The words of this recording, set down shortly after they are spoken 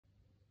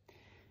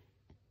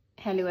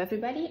Hello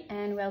everybody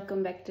and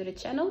welcome back to the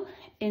channel.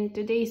 In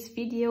today's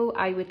video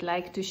I would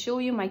like to show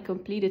you my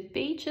completed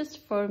pages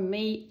for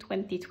May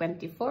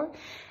 2024,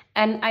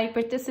 and I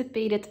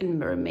participated in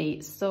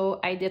Mer-May,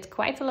 so I did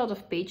quite a lot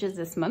of pages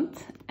this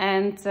month,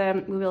 and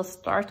we will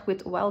start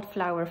with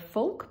Wildflower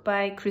Folk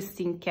by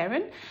Christine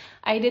Karen.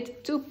 I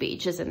did 2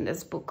 pages in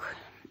this book.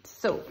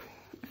 So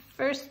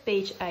first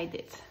page I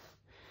did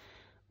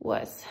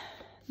was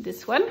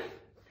this one,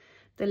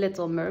 The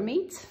Little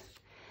Mermaid.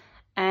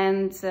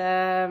 And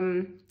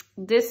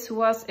this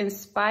was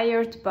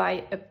inspired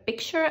by a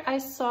picture I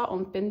saw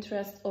on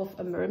Pinterest of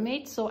a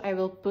mermaid, so I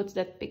will put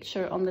that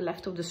picture on the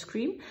left of the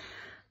screen.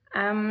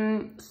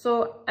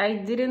 So I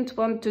didn't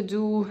want to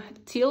do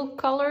teal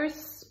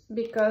colors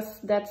because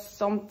that's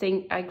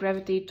something I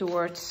gravitate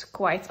towards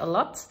quite a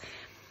lot.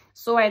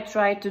 So I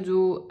tried to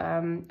do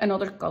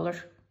another color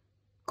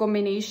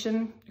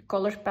combination,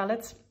 color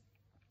palette.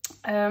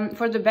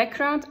 For the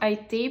background, I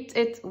taped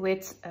it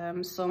with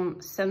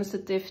some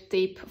sensitive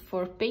tape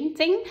for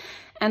painting,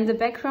 and the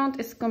background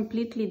is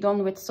completely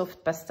done with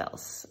soft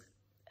pastels.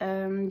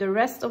 The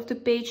rest of the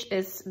page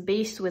is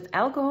based with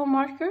alcohol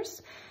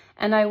markers,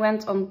 and I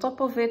went on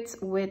top of it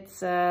with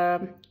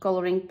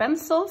coloring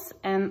pencils,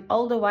 and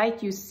all the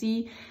white you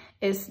see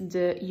is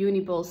the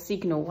Uniball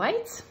Signo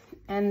white.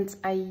 And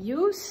I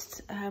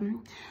used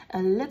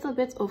a little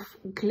bit of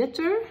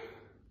glitter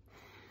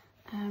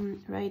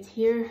right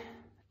here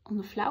on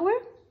the flower,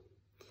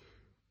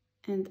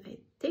 and I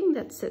think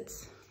that's it.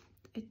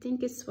 I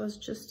think it was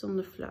just on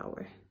the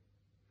flower.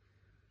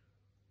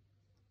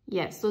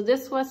 Yeah, so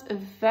this was a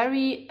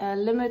very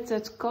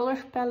limited color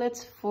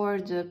palette for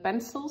the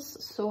pencils,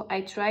 so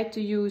I tried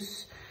to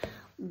use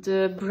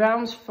the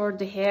browns for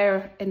the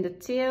hair and the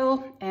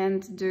tail,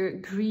 and the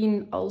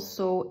green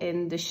also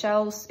in the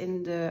shells,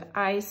 in the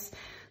eyes,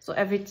 so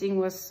everything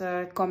was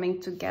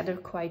coming together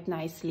quite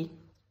nicely.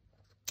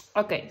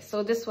 Okay,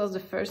 so this was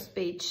the first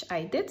page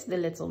I did, The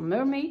Little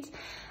Mermaid,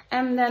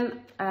 and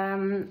then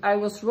I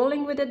was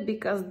rolling with it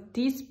because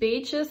these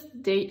pages,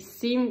 they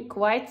seem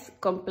quite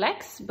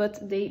complex, but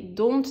they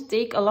don't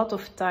take a lot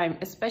of time,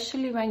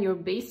 especially when you're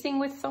basing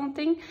with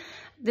something.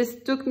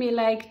 This took me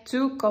like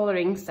 2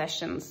 coloring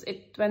sessions.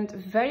 It went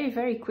very,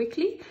 very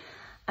quickly.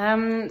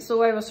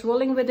 So I was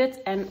rolling with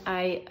it, and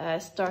I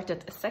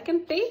started a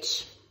second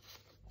page.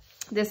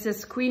 This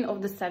is Queen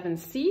of the Seven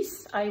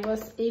Seas. I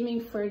was aiming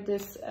for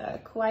this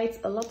quite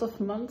a lot of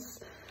months,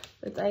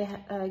 but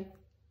I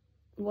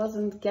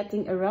wasn't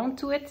getting around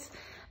to it.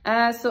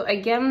 So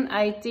again,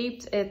 I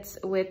taped it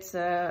with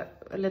a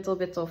little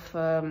bit of,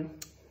 I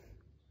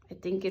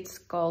think it's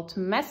called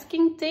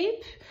masking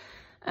tape.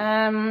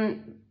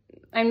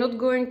 I'm not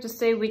going to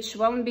say which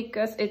one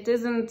because it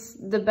isn't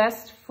the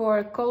best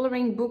for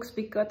coloring books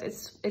because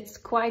it's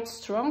quite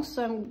strong.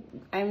 So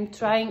I'm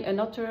trying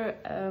another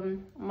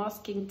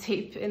masking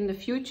tape in the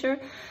future.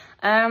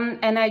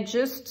 And I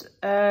just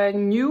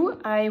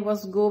knew I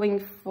was going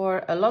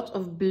for a lot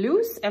of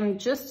blues and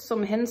just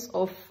some hints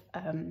of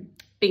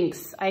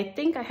pinks. I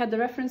think I had the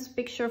reference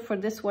picture for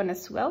this one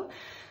as well.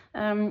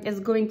 It's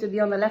going to be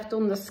on the left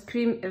on the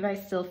screen if I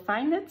still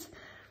find it.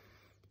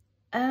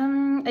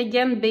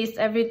 Again, based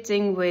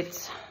everything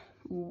with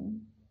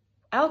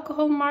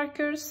alcohol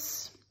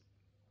markers.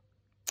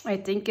 I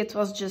think it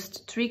was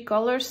just 3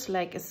 colors,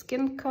 like a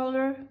skin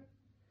color.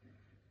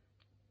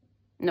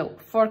 No,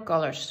 4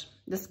 colors.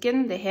 The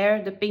skin, the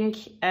hair, the pink,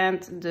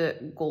 and the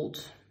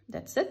gold.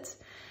 That's it.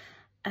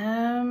 I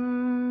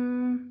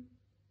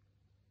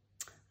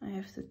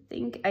have to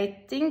think. I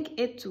think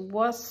it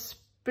was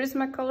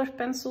Prismacolor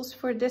pencils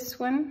for this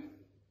one.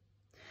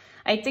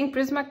 I think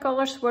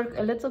Prismacolors work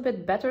a little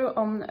bit better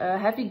on a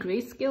heavy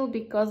grayscale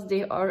because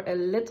they are a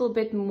little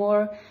bit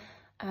more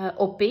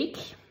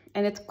opaque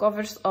and it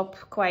covers up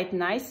quite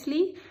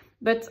nicely.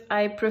 But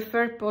I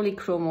prefer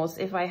polychromos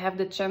if I have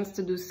the chance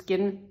to do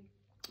skin.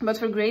 But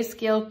for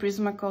grayscale,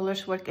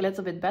 Prismacolors work a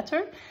little bit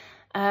better.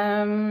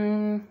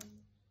 And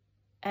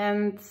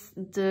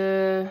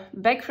the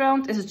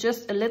background is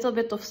just a little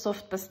bit of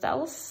soft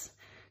pastels,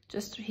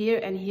 just here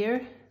and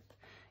here.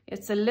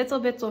 It's a little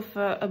bit of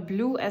a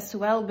blue as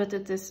well, but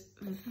it is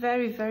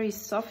very, very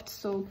soft.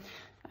 So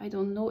I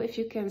don't know if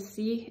you can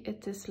see,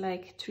 it is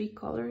like 3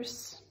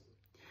 colors.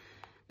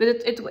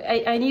 But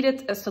I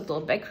needed a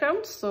subtle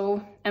background.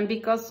 So, and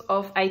because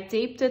of I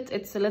taped it,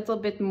 it's a little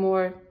bit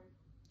more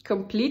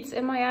complete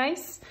in my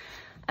eyes.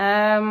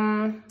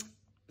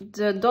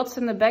 The dots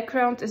in the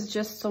background is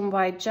just some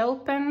white gel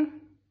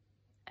pen.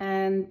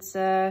 And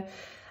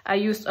I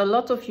used a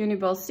lot of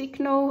Uniball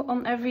Signo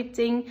on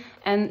everything,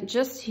 and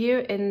just here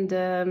in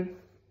the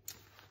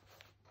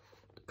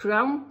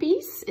crown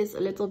piece is a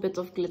little bit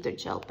of glitter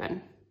gel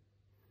pen.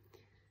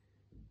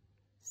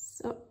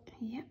 So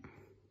yeah,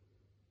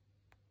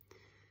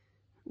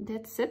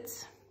 that's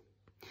it.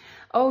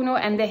 Oh no,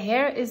 and the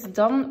hair is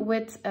done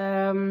with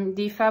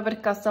the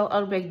Faber-Castell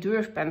Albrecht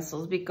Dürer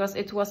pencils because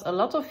it was a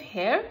lot of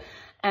hair,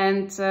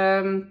 and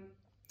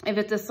if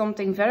it is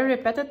something very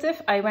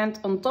repetitive, I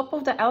went on top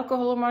of the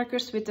alcohol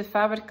markers with the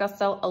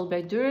Faber-Castell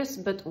Albrecht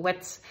Dürers, but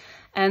wet.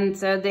 and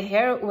the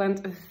hair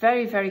went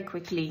very, very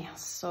quickly.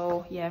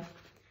 So yeah,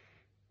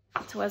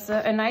 it was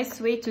a nice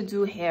way to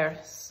do hair.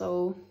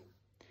 So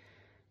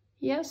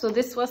yeah, so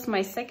this was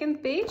my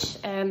second page,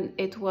 and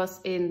it was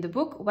in the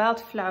book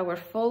Wildflower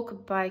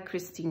Folk by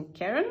Christine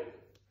Karen.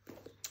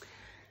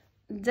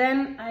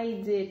 Then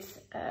I did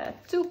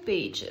 2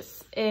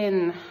 pages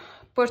in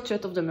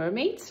Portrait of the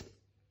Mermaid.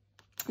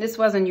 This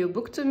was a new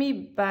book to me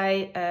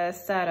by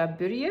Sarah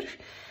Burrier,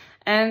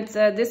 and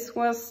this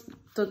was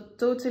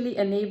totally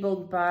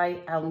enabled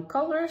by Elm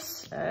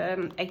Colors.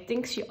 I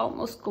think she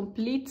almost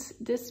completes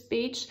this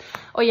page.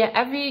 Oh yeah,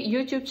 every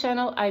YouTube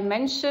channel I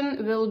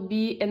mention will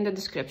be in the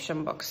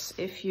description box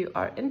if you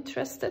are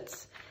interested.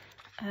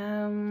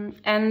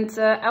 And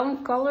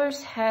Elm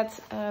Colors had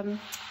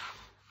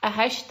a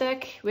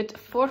hashtag with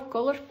 4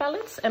 color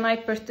palettes, and I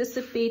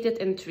participated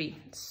in 3.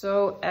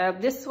 So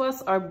this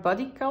was our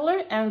body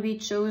color, and we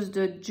chose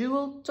the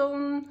Jewel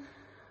Tone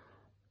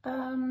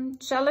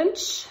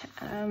challenge.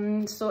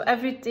 So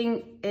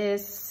everything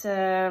is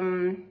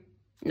no,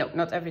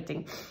 not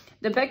everything.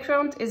 The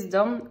background is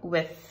done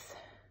with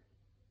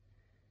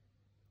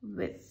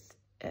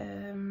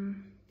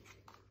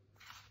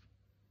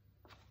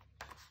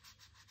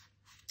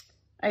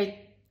I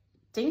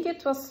think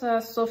it was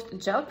soft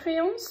gel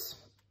crayons.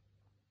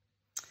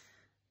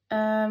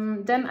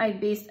 Then I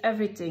based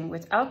everything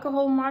with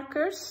alcohol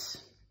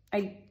markers.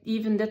 I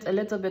even did a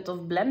little bit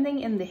of blending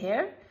in the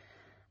hair.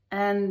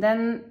 And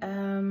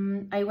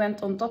then I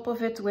went on top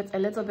of it with a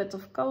little bit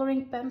of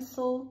coloring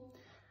pencil.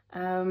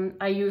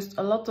 I used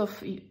a lot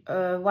of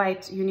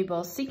white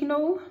Uniball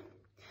Signo.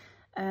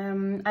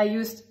 I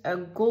used a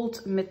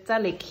gold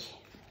metallic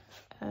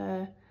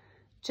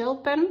gel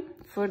pen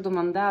for the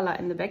mandala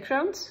in the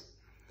background.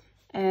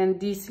 And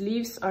these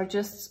leaves are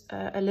just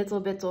a little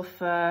bit of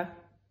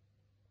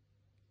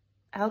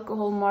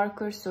alcohol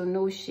markers, so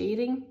no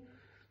shading.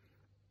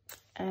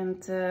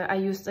 And I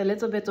used a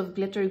little bit of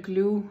glitter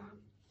glue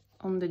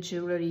on the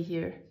jewelry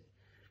here.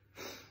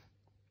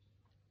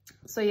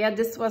 So yeah,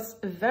 this was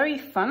very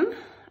fun.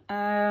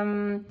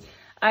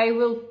 I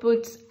will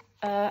put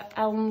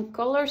Elm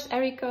Colors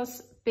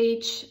Erica's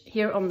page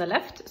here on the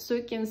left, so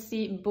you can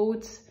see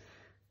both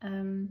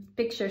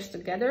pictures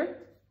together.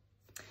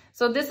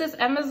 So this is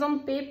Amazon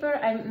paper.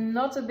 I'm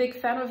not a big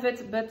fan of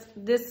it, but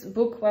this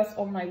book was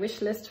on my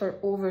wish list for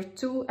over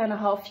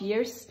 2.5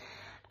 years,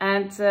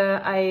 and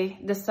I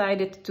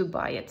decided to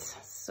buy it.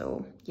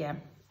 So yeah,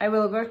 I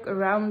will work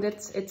around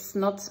it. It's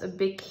not a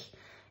big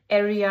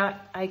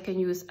area. I can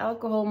use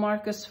alcohol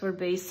markers for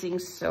basing,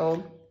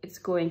 so it's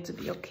going to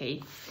be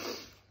okay.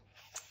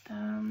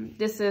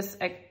 This is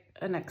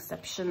an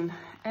exception.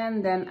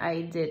 And then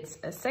I did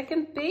a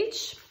second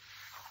page,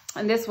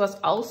 and this was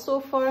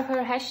also for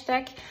her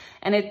hashtag,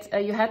 and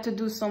you had to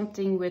do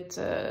something with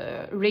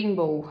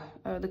rainbow,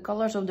 the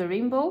colors of the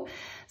rainbow.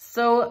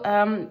 So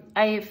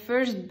I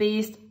first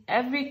based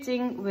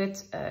everything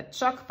with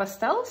chalk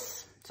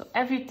pastels, so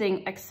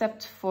everything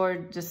except for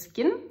the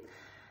skin.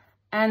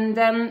 And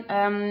then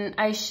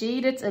I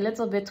shaded a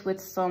little bit with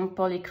some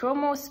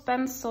polychromos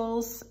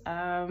pencils.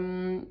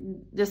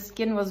 The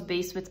skin was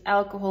based with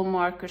alcohol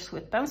markers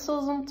with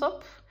pencils on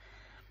top.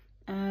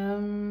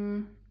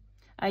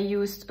 I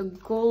used a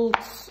gold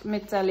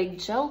metallic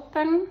gel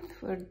pen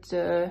for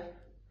the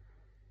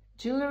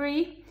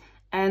jewelry.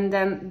 And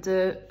then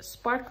the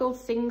sparkle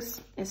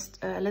things is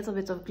a little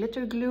bit of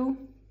glitter glue.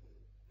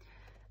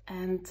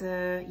 And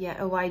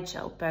yeah, a white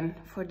gel pen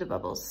for the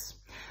bubbles.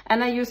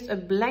 And I used a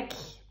black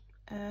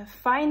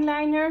fine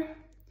liner,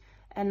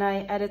 and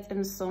I added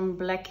in some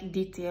black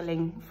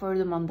detailing for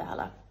the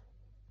mandala.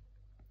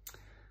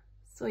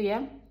 So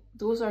yeah,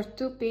 those are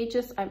 2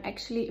 pages I'm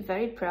actually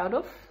very proud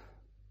of.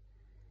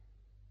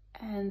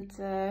 And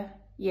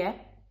yeah,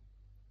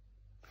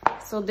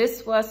 so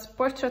this was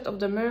Portrait of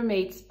the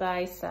Mermaids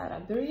by Sarah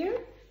Burrier.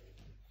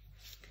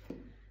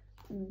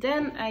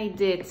 Then I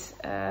did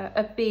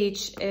a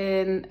page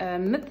in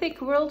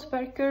Mythic World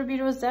by Kirby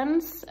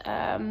Rosens,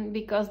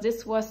 because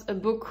this was a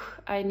book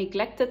I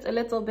neglected a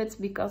little bit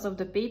because of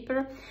the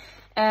paper.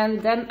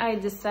 And then I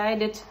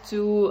decided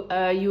to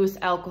use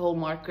alcohol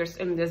markers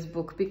in this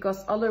book,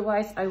 because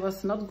otherwise I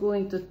was not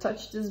going to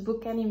touch this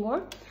book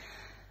anymore.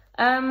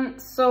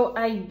 So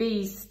I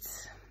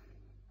based,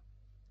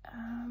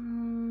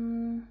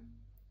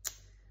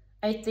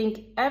 I think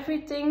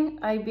everything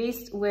I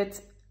based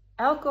with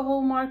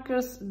alcohol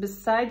markers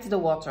besides the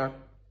water.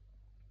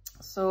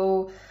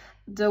 So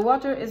the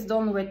water is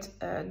done with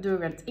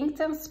Derwent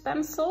Inktense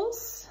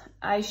pencils.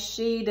 I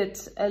shaded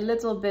a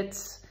little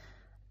bit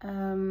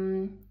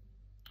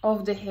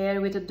of the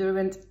hair with the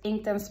Derwent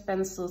Inktense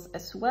pencils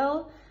as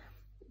well.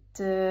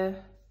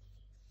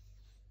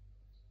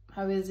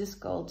 How is this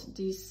called?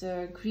 These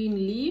green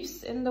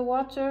leaves in the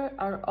water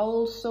are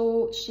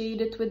also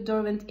shaded with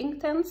Derwent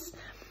Inktense,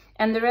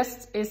 and the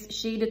rest is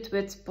shaded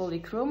with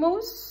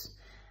polychromos.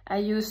 I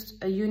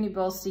used a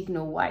Uniball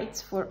Signo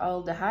White for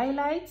all the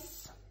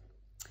highlights.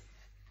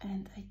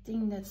 And I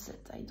think that's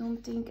it. I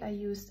don't think I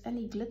used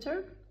any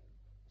glitter.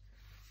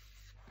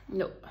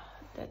 No,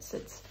 that's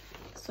it.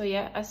 So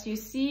yeah, as you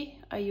see,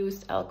 I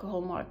used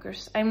alcohol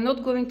markers. I'm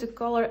not going to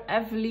color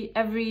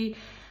every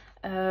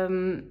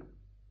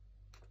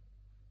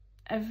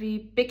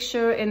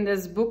picture in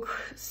this book,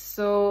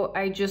 so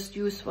I just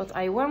use what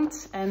I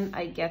want and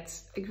I get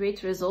a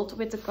great result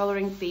with the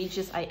coloring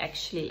pages I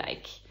actually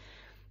like.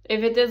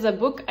 If it is a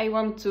book I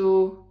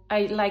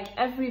like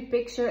every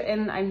picture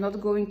and I'm not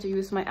going to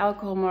use my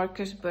alcohol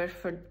markers, but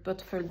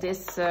for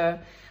this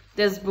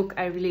this book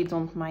I really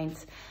don't mind.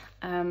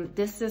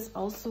 This is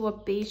also a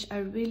page I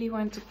really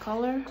want to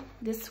color.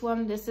 This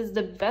is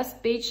the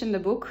best page in the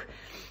book,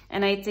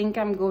 and I think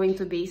I'm going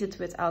to base it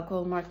with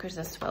alcohol markers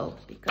as well,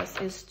 because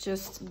it's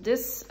just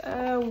this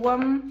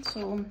one,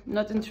 so I'm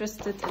not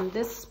interested in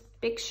this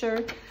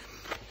picture.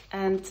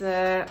 And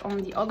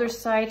on the other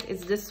side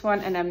is this one,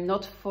 and I'm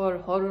not for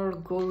horror,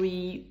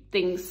 gory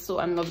things, so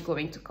I'm not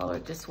going to color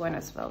this one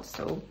as well.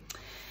 So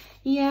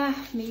yeah,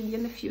 maybe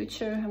in the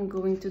future I'm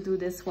going to do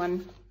this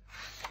one.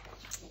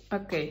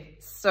 Okay,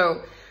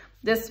 so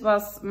this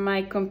was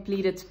my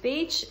completed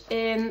page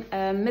in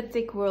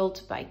Mythic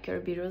World by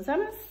Kirby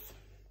Rosanes.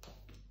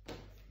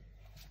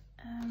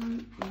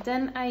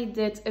 Then I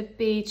did a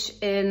page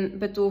in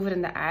Betover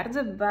in de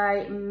Aarde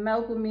by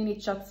Melpomene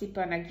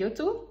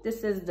Chatsipanagiotou.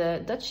 This is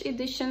the Dutch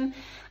edition.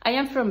 I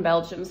am from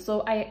Belgium,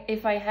 so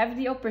if I have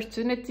the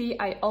opportunity,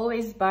 I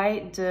always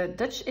buy the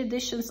Dutch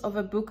editions of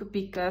a book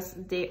because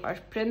they are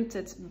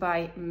printed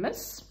by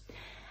Mus.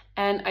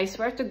 And I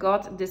swear to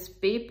God, this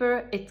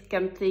paper, it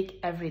can take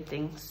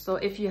everything. So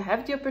if you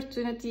have the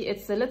opportunity,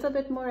 it's a little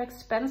bit more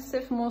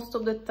expensive most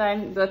of the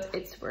time, but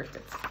it's worth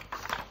it.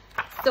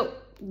 So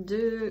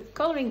the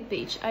coloring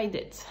page I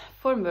did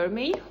for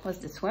Mer-May was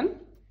this one.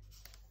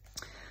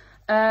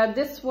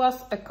 This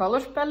was a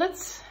color palette.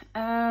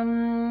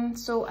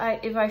 So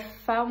if I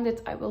found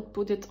it, I will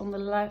put it on the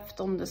left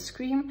on the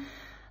screen.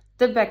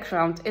 The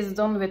background is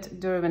done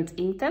with Derwent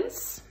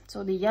Inktense,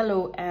 so the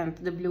yellow and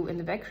the blue in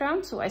the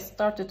background. So I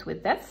started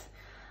with that.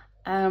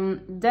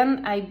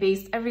 Then I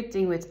based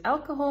everything with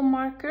alcohol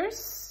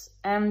markers,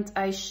 and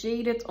I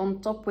shaded on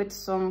top with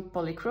some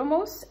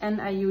polychromos, and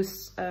I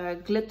used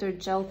glitter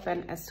gel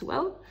pen as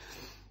well.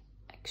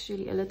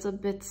 Actually a little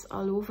bit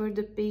all over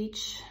the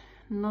page,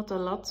 not a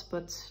lot,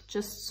 but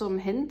just some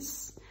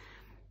hints.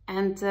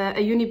 And a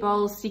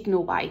Uniball Signo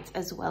White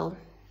as well.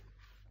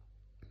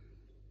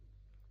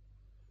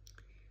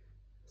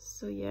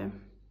 So yeah,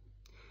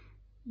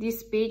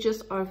 these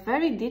pages are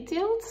very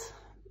detailed,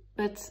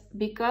 but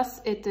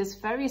because it is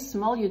very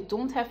small, you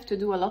don't have to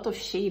do a lot of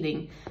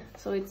shading.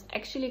 So it's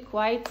actually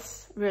quite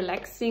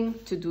relaxing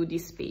to do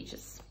these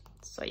pages.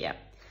 So yeah,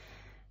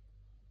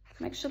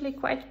 I'm actually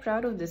quite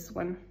proud of this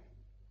one.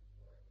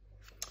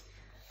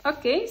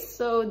 Okay,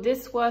 so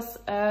this was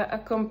a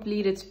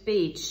completed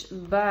page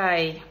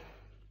by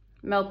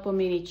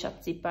Melpomene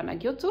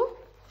Chatsipanagiotou.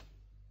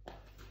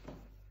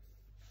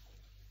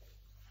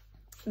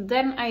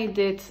 Then I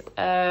did,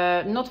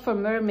 not for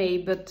Mer-May,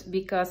 but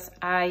because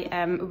I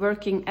am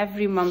working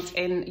every month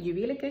in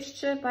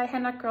Juwelenkistje by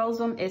Henna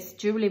Karlsson, is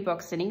Jewelry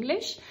Box in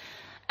English.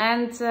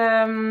 And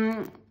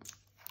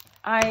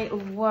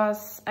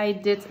I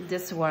did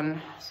this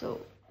one. So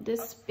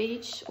this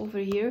page over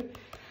here.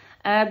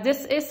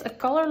 This is a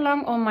color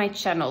along on my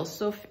channel.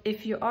 So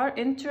if you are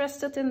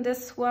interested in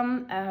this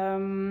one,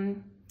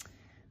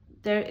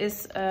 there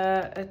is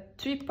a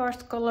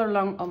 3-part color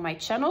along on my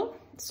channel.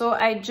 So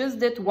I just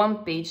did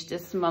one page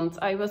this month.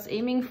 I was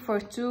aiming for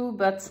 2,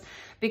 but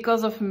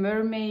because of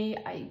Mer-May,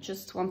 I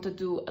just want to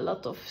do a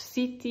lot of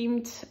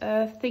sea-themed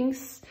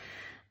things.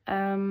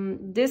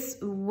 This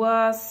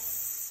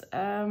was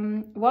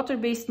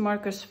water-based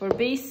markers for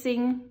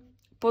basing,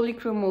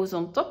 polychromos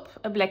on top,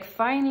 a black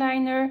fine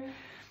liner,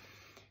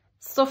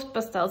 soft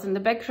pastels in the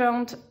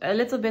background, a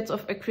little bit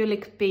of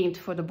acrylic paint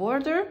for the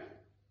border,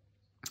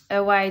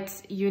 a white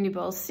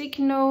Uniball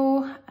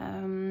Signo,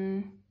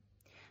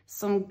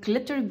 some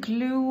glitter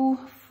glue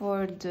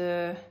for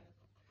the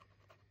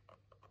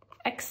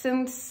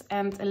accents,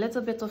 and a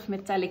little bit of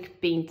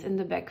metallic paint in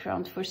the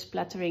background for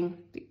splattering,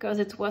 because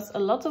it was a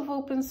lot of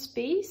open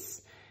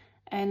space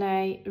and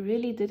I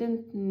really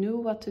didn't know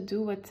what to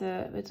do with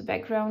the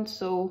background.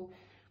 So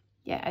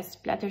yeah, I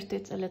splattered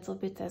it a little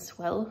bit as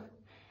well.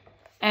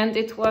 And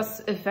it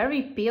was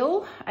very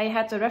pale. I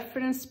had a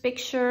reference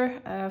picture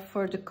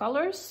for the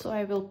colors, so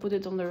I will put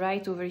it on the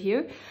right over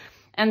here.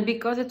 And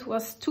because it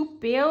was too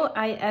pale,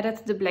 I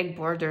added the black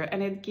border,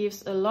 and it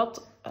gives a lot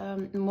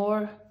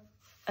more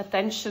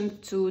attention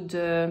to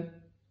the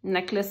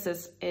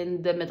necklaces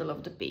in the middle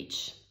of the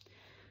page.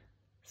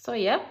 So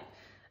yeah,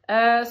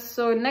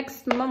 so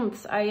next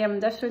month I am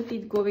definitely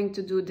going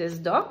to do this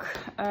dog.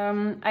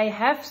 I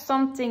have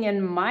something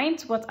in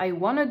mind what I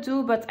want to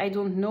do, but I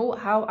don't know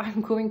how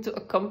I'm going to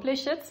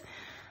accomplish it.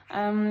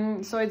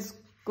 So it's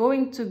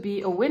going to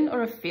be a win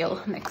or a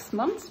fail next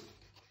month.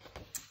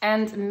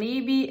 And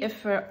maybe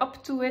if we're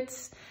up to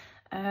it,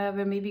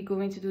 we're maybe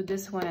going to do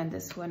this one and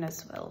this one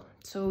as well.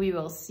 So we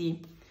will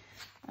see.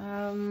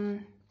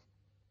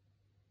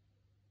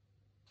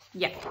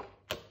 Yeah,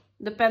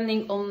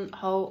 depending on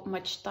how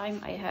much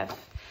time I have.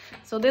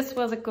 So this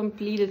was a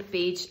completed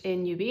page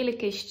in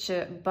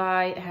Juwelenkistje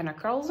by Hannah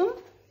Carlson.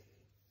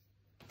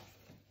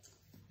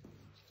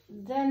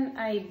 Then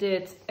I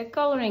did a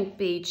coloring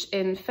page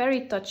in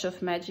Fairy Touch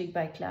of Magic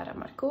by Klara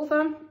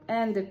Markova,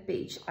 and the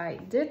page I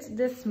did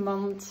this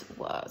month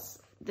was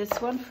this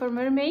one for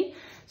Mer-May.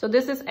 So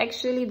this is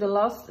actually the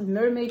last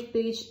mermaid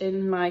page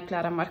in my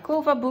Klara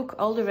Markova book.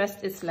 All the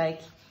rest is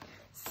like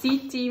sea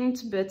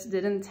themed but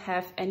didn't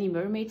have any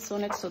mermaids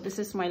on it, so this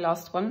is my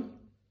last one.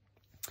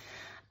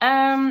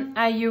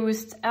 I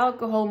used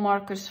alcohol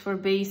markers for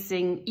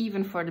basing,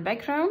 even for the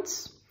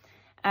backgrounds.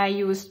 I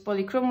used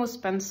polychromos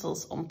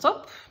pencils on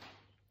top.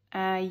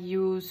 I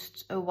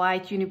used a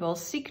white Uniball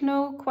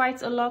Signo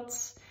quite a lot.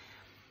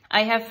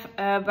 I have,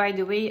 by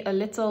the way, a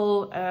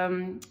little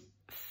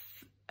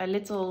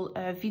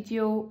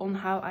video on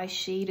how I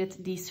shaded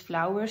these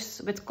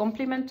flowers with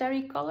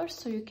complementary colors,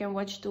 so you can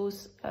watch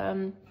those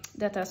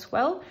that as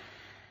well.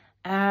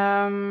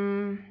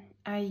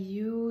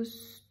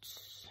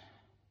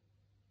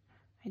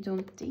 I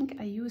don't think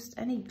I used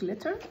any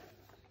glitter.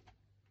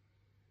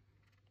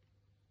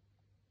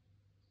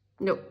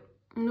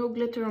 No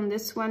glitter on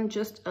this one,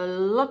 just a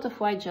lot of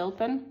white gel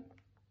pen.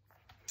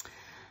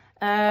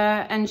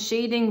 And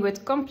shading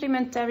with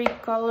complementary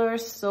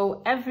colors,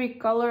 so every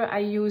color I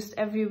used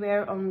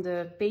everywhere on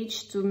the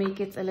page to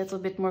make it a little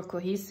bit more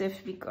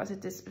cohesive, because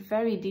it is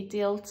very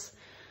detailed,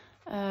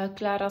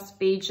 Klara's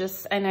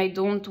pages, and I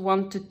don't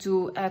want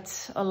to add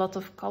a lot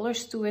of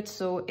colors to it,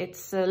 so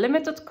it's a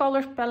limited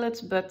color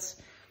palette, but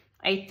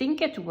I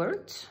think it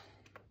worked.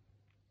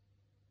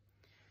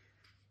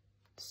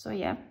 So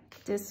yeah,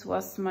 this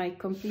was my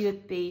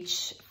completed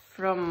page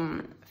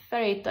from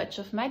Fairy Touch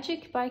of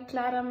Magic by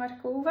Klara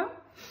Markova.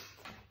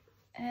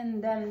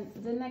 And then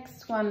the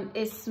next one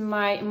is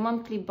my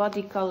monthly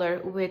body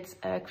color with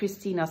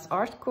Christina's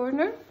Art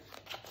Corner.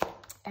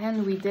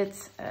 And we did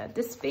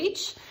this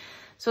page.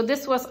 So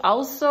this was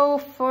also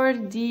for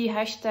the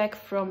hashtag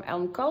from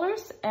Elm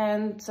Colors.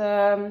 And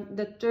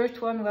the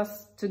third one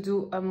was to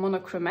do a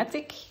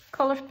monochromatic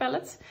color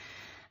palette.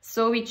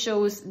 So we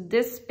chose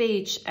this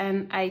page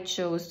and I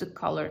chose the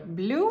color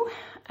blue.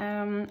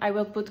 I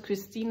will put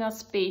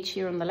Christina's page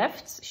here on the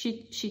left.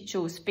 She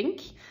chose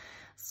pink.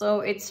 So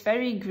it's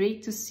very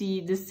great to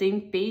see the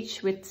same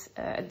page with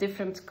a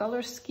different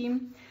color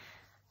scheme.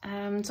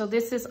 So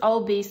this is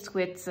all based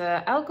with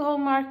alcohol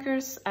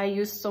markers. I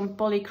used some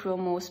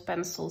polychromos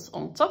pencils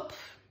on top.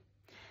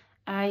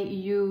 I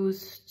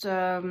used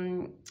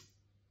some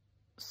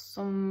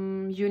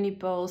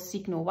Uniball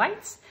Signo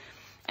whites.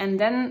 And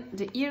then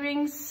the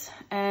earrings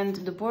and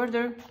the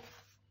border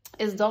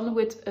is done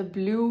with a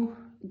blue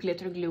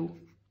glitter glue.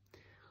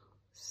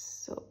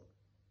 So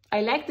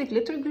I like the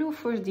glitter glue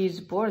for these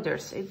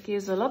borders. It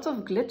gives a lot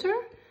of glitter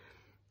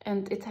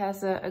and it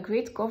has a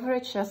great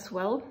coverage as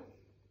well.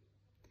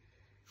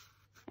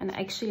 And I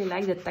actually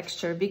like the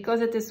texture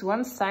because it is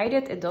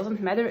one-sided. It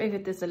doesn't matter if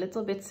it is a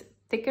little bit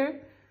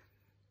thicker.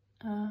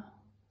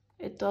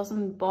 It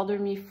doesn't bother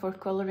me for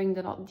coloring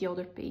the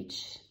other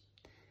page.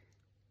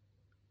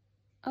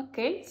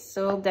 Okay,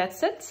 so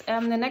that's it. The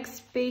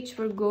next page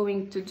we're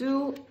going to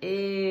do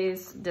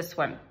is this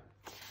one.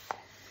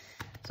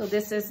 So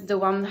this is the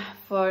one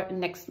for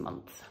next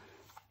month.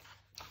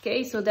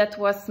 Okay, so that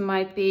was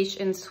my page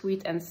in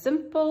Sweet and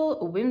Simple,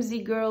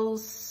 Whimsy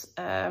Girls,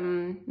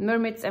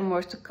 Mermaids and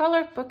More to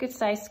Color,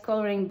 pocket-sized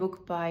coloring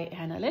book by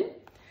Hannah Lynn.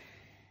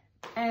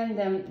 And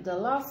then the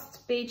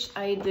last page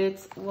I did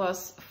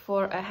was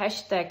for a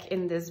hashtag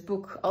in this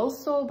book,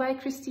 also by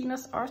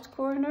Christina's Art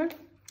Corner.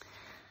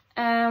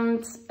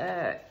 And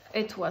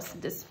it was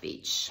this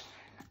page.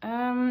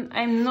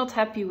 I'm not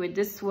happy with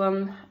this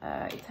one.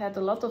 It had a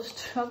lot of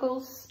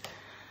struggles.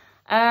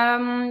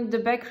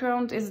 The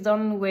background is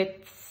done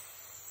with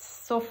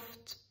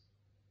soft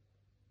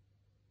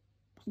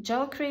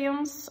gel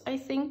crayons, I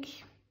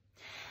think.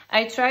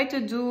 I tried to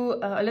do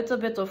a little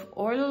bit of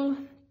oil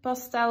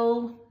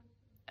pastel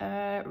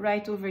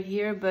right over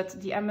here, but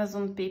the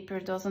Amazon paper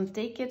doesn't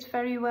take it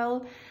very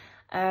well.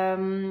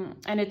 And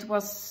it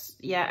was,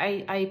 yeah,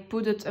 I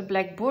put a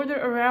black border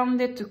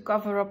around it to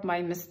cover up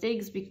my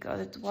mistakes because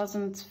it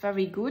wasn't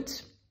very good.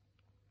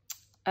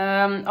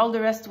 All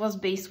the rest was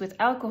based with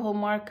alcohol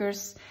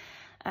markers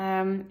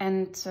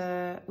and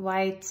a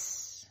white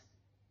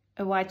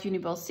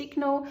Uniball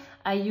Signo.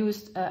 I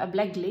used a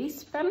black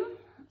glaze pen,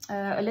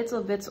 a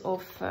little bit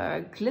of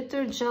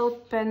glitter gel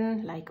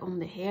pen, like on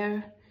the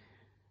hair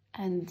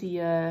and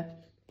the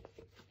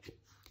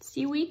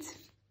seaweed.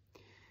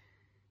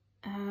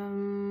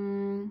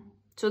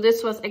 So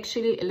this was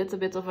actually a little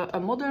bit of a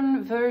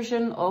modern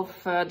version of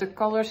the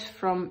colors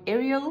from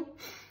Ariel,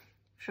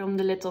 from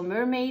The Little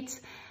Mermaid.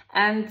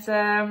 And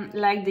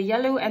like the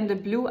yellow and the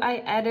blue I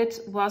added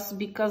was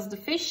because the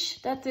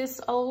fish that is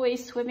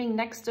always swimming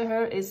next to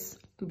her is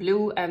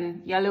blue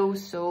and yellow.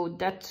 So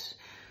that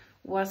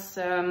was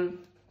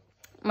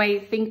my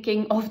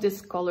thinking of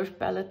this color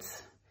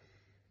palette.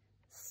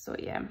 So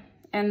yeah,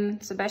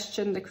 and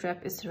Sebastian the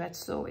crab is red,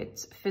 so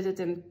it fitted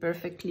in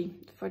perfectly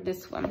for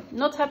this one.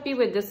 Not happy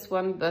with this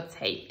one, but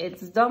hey,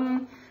 it's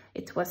done.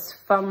 It was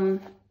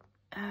fun.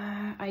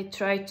 I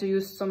tried to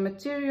use some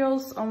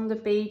materials on the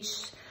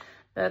page,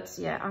 but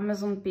yeah,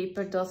 Amazon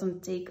paper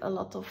doesn't take a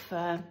lot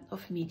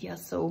of media,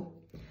 so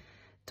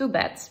too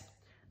bad.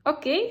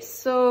 Okay,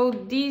 so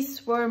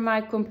these were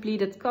my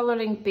completed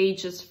coloring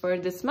pages for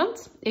this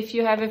month. If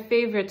you have a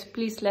favorite,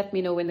 please let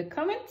me know in the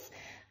comments.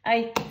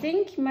 I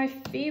think my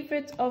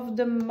favorite of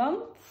the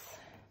month,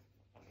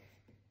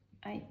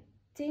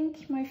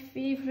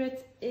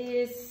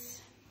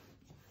 is,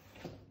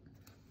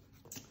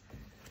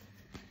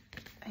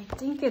 I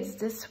think it's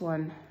this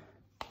one.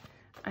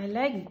 I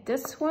like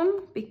this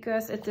one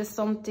because it is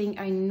something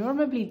I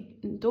normally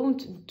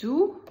don't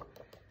do.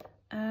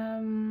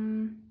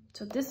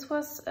 So this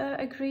was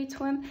a great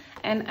one,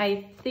 and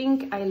I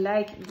think I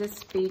like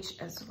this page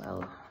as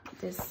well,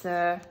 this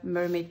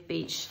mermaid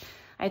page.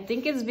 I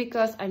think it's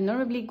because I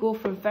normally go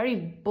for very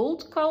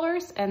bold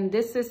colors, and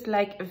this is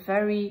like a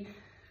very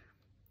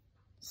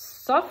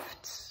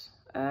soft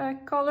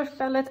color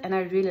palette, and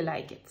I really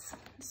like it.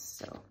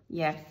 So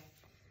yeah,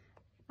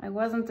 I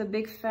wasn't a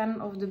big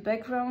fan of the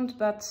background,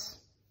 but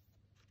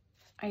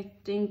I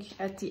think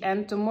at the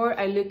end, the more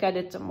I look at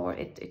it, the more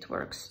it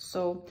works.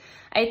 So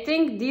I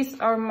think these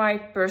are my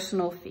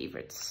personal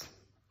favorites.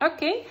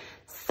 Okay,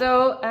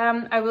 so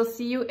I will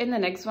see you in the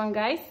next one,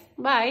 guys.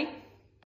 Bye!